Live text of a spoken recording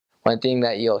One thing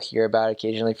that you'll hear about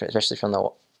occasionally, especially from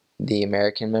the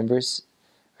American members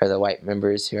or the white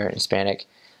members who are Hispanic,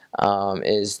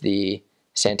 is the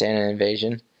Santa Ana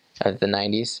invasion of the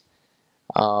 90s.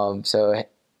 So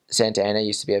Santa Ana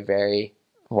used to be a very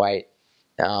white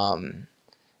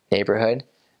neighborhood,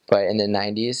 but in the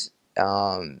 90s,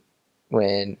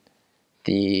 when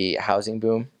the housing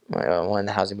boom, one of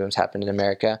the housing booms happened in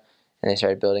America, and they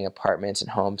started building apartments and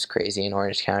homes crazy in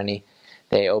Orange County,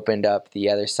 they opened up the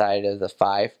other side of the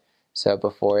 5. So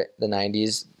before the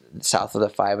 90s, south of the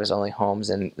 5 was only homes,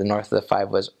 and the north of the 5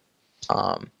 was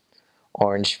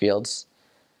orange fields.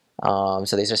 So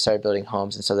they just started building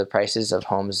homes, and so the prices of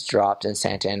homes dropped in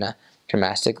Santa Ana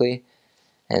dramatically.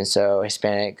 And so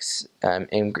Hispanics,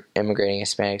 immigrating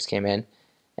Hispanics came in,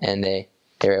 and they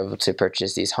were able to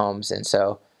purchase these homes. And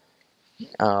so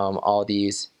all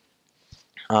these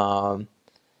Hispanics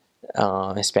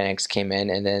came in,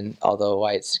 and then all the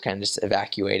whites kind of just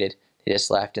evacuated. They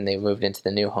just left, and they moved into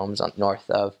the new homes north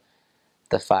of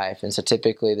the 5. And so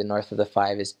typically the north of the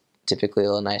 5 is typically a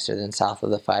little nicer than south of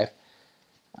the 5.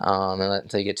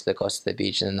 Until you get to the close to the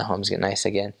beach, and then the homes get nice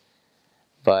again.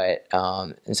 But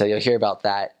and so you'll hear about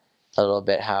that a little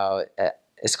bit, how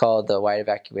it's called the white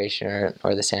evacuation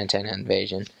or the Santa Ana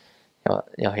invasion.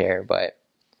 You'll hear, but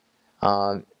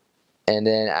and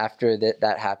then after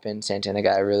that happened, Santa Ana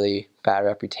got a really bad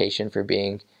reputation for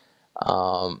being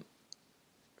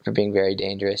very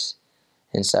dangerous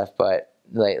and stuff. But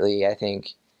lately, I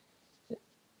think,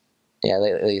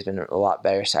 lately it's been a lot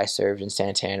better. So I served in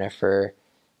Santa Ana for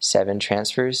 7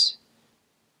 transfers,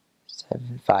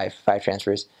 5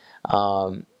 transfers,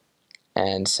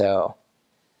 and so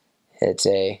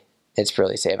it's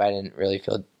really safe. I didn't really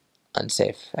feel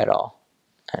unsafe at all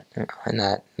in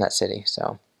that city.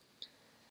 So.